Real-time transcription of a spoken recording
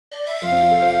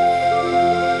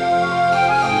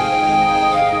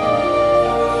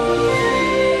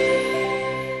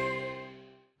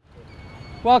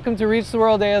Welcome to Reach the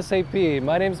World ASAP.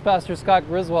 My name is Pastor Scott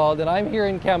Griswold and I'm here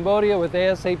in Cambodia with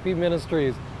ASAP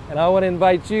Ministries. And I want to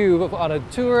invite you on a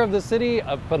tour of the city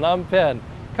of Phnom Penh.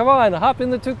 Come on, hop in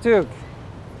the tuk-tuk.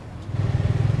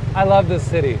 I love this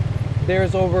city.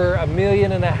 There's over 1.5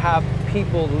 million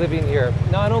people living here.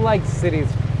 Now I don't like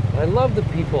cities, but I love the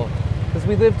people because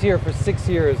we lived here for 6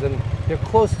 years and they're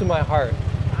close to my heart.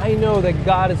 I know that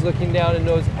God is looking down and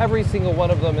knows every single one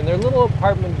of them in their little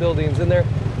apartment buildings and their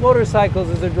motorcycles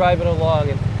as they're driving along.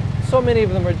 And so many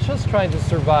of them are just trying to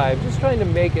survive, just trying to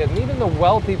make it. And even the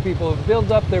wealthy people who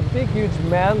build up their big, huge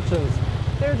mansions,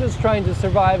 they're just trying to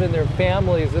survive in their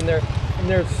families and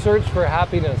their search for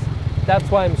happiness.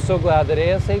 That's why I'm so glad that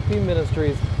ASAP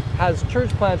Ministries has church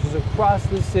planters across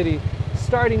the city,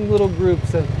 starting little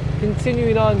groups and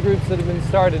continuing on groups that have been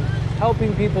started,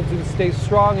 helping people to stay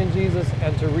strong in Jesus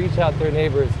and to reach out their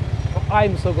neighbors. So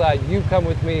I'm so glad you come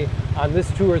with me on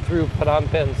this tour through Phnom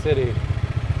Penh City.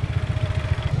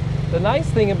 The nice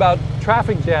thing about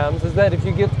traffic jams is that if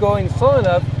you get going slow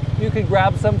enough, you could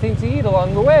grab something to eat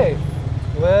along the way.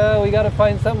 Well, we got to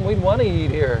find something we'd want to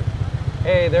eat here.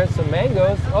 Hey, there's some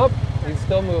mangoes. Oh, he's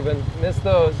still moving. Missed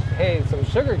those. Hey, some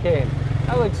sugar cane.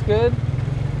 That looks good.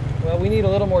 Well, we need a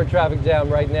little more traffic jam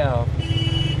right now.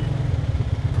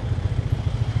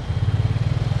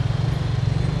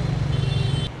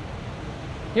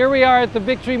 Here we are at the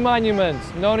Victory Monument,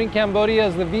 known in Cambodia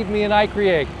as the Viet Minh Ai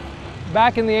Kriek.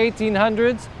 Back in the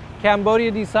 1800s,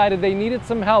 Cambodia decided they needed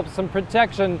some help, some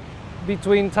protection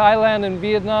between Thailand and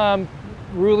Vietnam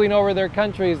ruling over their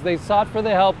countries. They sought for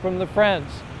the help from the French.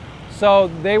 So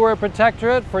they were a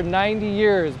protectorate for 90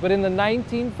 years. But in the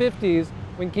 1950s,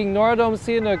 when King Norodom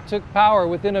Sihanouk took power,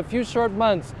 within a few short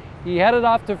months, he headed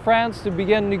off to France to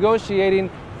begin negotiating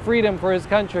freedom for his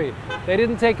country. They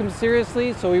didn't take him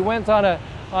seriously, so he went on a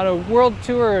world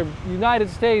tour, United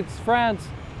States and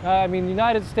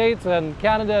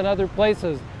Canada and other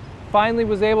places. Finally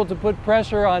was able to put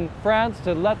pressure on France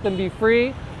to let them be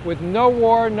free with no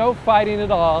war, no fighting at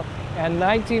all. And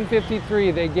 1953,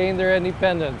 they gained their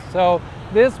independence. So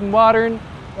this modern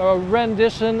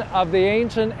rendition of the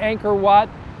ancient Angkor Wat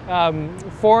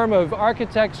form of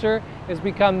architecture has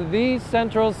become the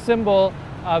central symbol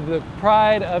of the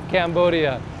pride of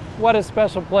Cambodia. What a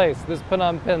special place, this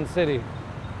Phnom Penh city.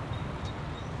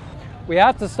 We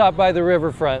have to stop by the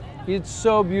riverfront. It's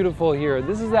so beautiful here.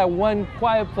 This is that one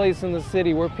quiet place in the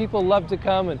city where people love to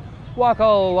come and walk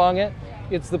all along it.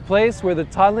 It's the place where the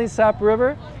Tonle Sap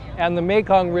River and the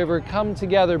Mekong River come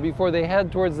together before they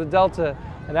head towards the delta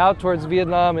and out towards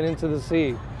Vietnam and into the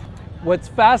sea. What's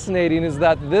fascinating is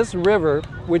that this river,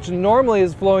 which normally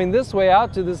is flowing this way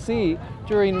out to the sea,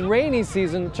 during rainy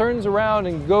season turns around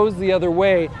and goes the other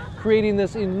way, creating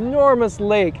this enormous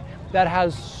lake that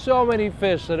has so many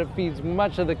fish that it feeds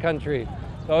much of the country.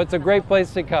 So it's a great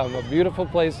place to come, a beautiful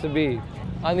place to be.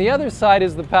 On the other side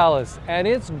is the palace, and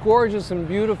it's gorgeous and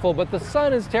beautiful, but the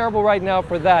sun is terrible right now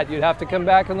for that. You'd have to come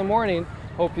back in the morning,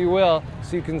 hope you will,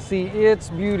 so you can see its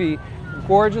beauty.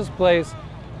 Gorgeous place,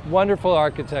 wonderful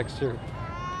architecture.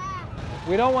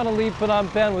 We don't want to leave Phnom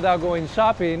Penh without going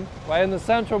shopping. Right in the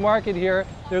central market here,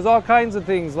 there's all kinds of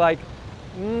things like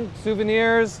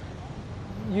souvenirs,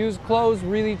 used clothes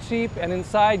really cheap, and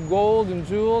inside gold and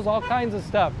jewels, all kinds of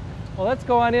stuff. Well, let's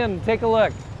go on in and take a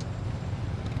look.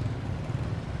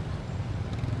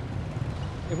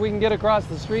 If we can get across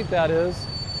the street, that is.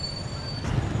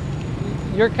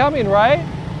 You're coming, right?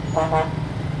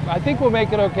 I think we'll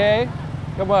make it okay.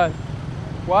 Come on.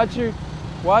 Watch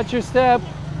your step.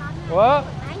 What?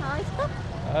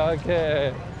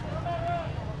 Okay.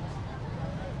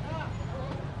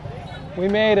 We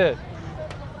made it.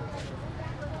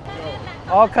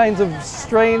 All kinds of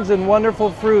strange and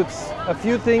wonderful fruits. A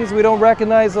few things we don't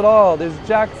recognize at all. There's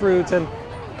jackfruit and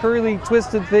curly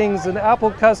twisted things and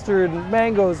apple custard,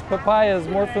 mangoes, papayas,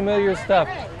 more familiar stuff.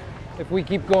 If we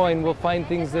keep going, we'll find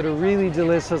things that are really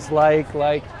delicious like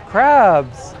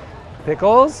crabs,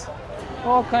 pickles,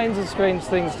 all kinds of strange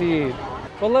things to eat.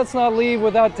 But let's not leave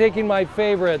without taking my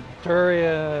favorite,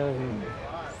 durian.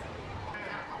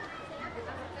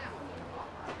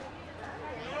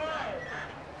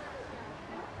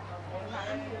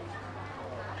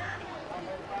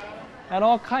 And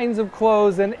all kinds of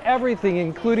clothes and everything,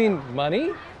 including money.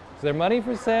 Is there money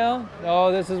for sale?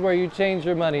 No, this is where you change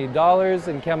your money. Dollars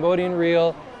and Cambodian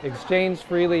riel, exchanged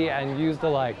freely and used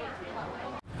alike.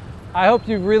 I hope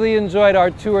you've really enjoyed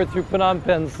our tour through Phnom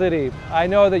Penh City. I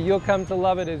know that you'll come to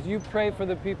love it as you pray for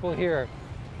the people here.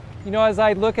 You know, as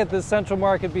I look at this central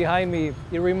market behind me,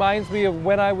 it reminds me of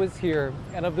when I was here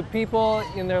and of the people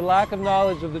in their lack of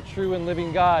knowledge of the true and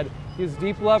living God, His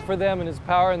deep love for them and His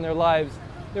power in their lives.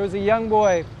 There was a young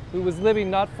boy who was living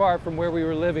not far from where we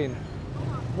were living.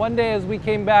 One day as we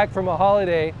came back from a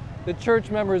holiday, the church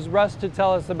members rushed to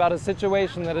tell us about a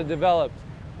situation that had developed.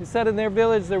 They said in their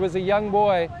village there was a young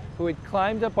boy who had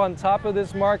climbed up on top of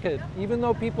this market, even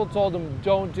though people told him,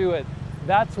 don't do it.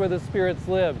 That's where the spirits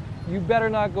live. You better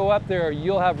not go up there or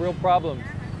you'll have real problems.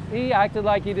 He acted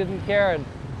like he didn't care and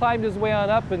climbed his way on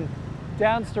up and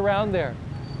danced around there.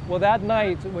 Well, that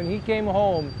night when he came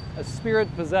home, a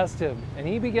spirit possessed him and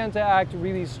he began to act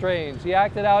really strange. He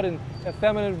acted out in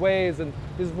effeminate ways and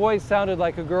his voice sounded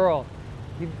like a girl.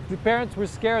 The parents were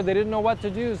scared. They didn't know what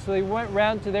to do, so they went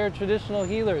round to their traditional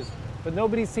healers, but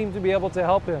nobody seemed to be able to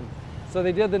help him. So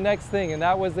they did the next thing, and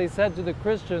that was they said to the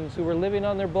Christians who were living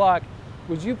on their block,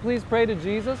 would you please pray to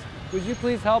Jesus? Would you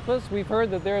please help us? We've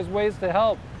heard that there's ways to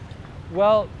help.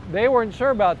 Well, they weren't sure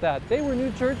about that. They were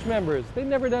new church members. They'd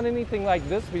never done anything like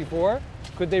this before.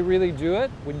 Could they really do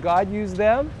it? Would God use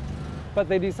them? But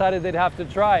they decided they'd have to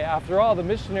try. After all, the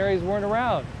missionaries weren't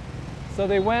around. So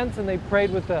they went and they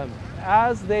prayed with them.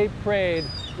 As they prayed,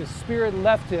 the spirit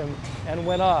left him and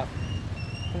went off.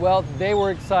 Well, they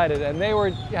were excited and they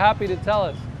were happy to tell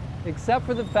us, except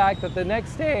for the fact that the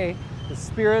next day, the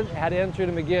spirit had entered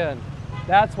him again.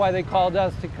 That's why they called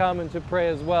us to come and to pray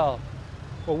as well.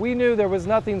 Well, we knew there was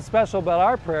nothing special about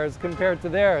our prayers compared to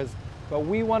theirs, but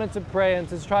we wanted to pray and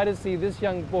to try to see this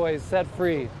young boy set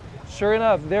free. Sure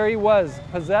enough, there he was,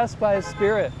 possessed by a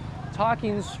spirit,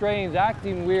 talking strange,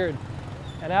 acting weird.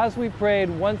 And as we prayed,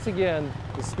 once again,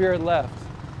 the spirit left.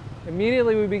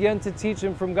 Immediately we began to teach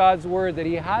him from God's word that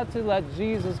he had to let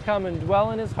Jesus come and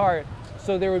dwell in his heart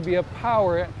so there would be a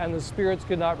power and the spirits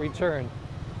could not return.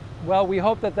 Well, we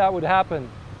hoped that that would happen,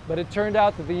 but it turned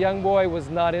out that the young boy was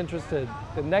not interested.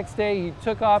 The next day he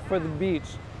took off for the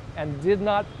beach and did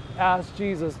not ask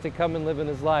Jesus to come and live in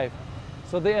his life.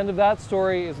 So the end of that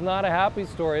story is not a happy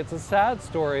story, it's a sad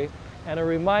story and a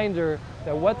reminder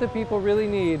that what the people really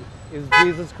need is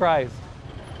Jesus Christ.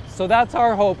 So that's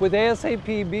our hope with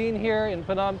ASAP being here in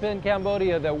Phnom Penh,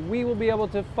 Cambodia, that we will be able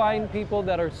to find people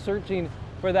that are searching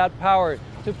for that power,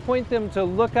 to point them to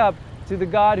look up to the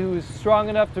God who is strong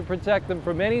enough to protect them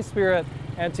from any spirit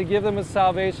and to give them a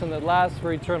salvation that lasts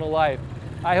for eternal life.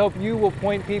 I hope you will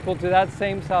point people to that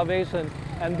same salvation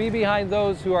and be behind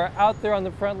those who are out there on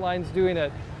the front lines doing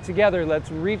it. Together,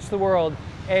 let's reach the world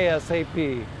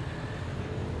ASAP.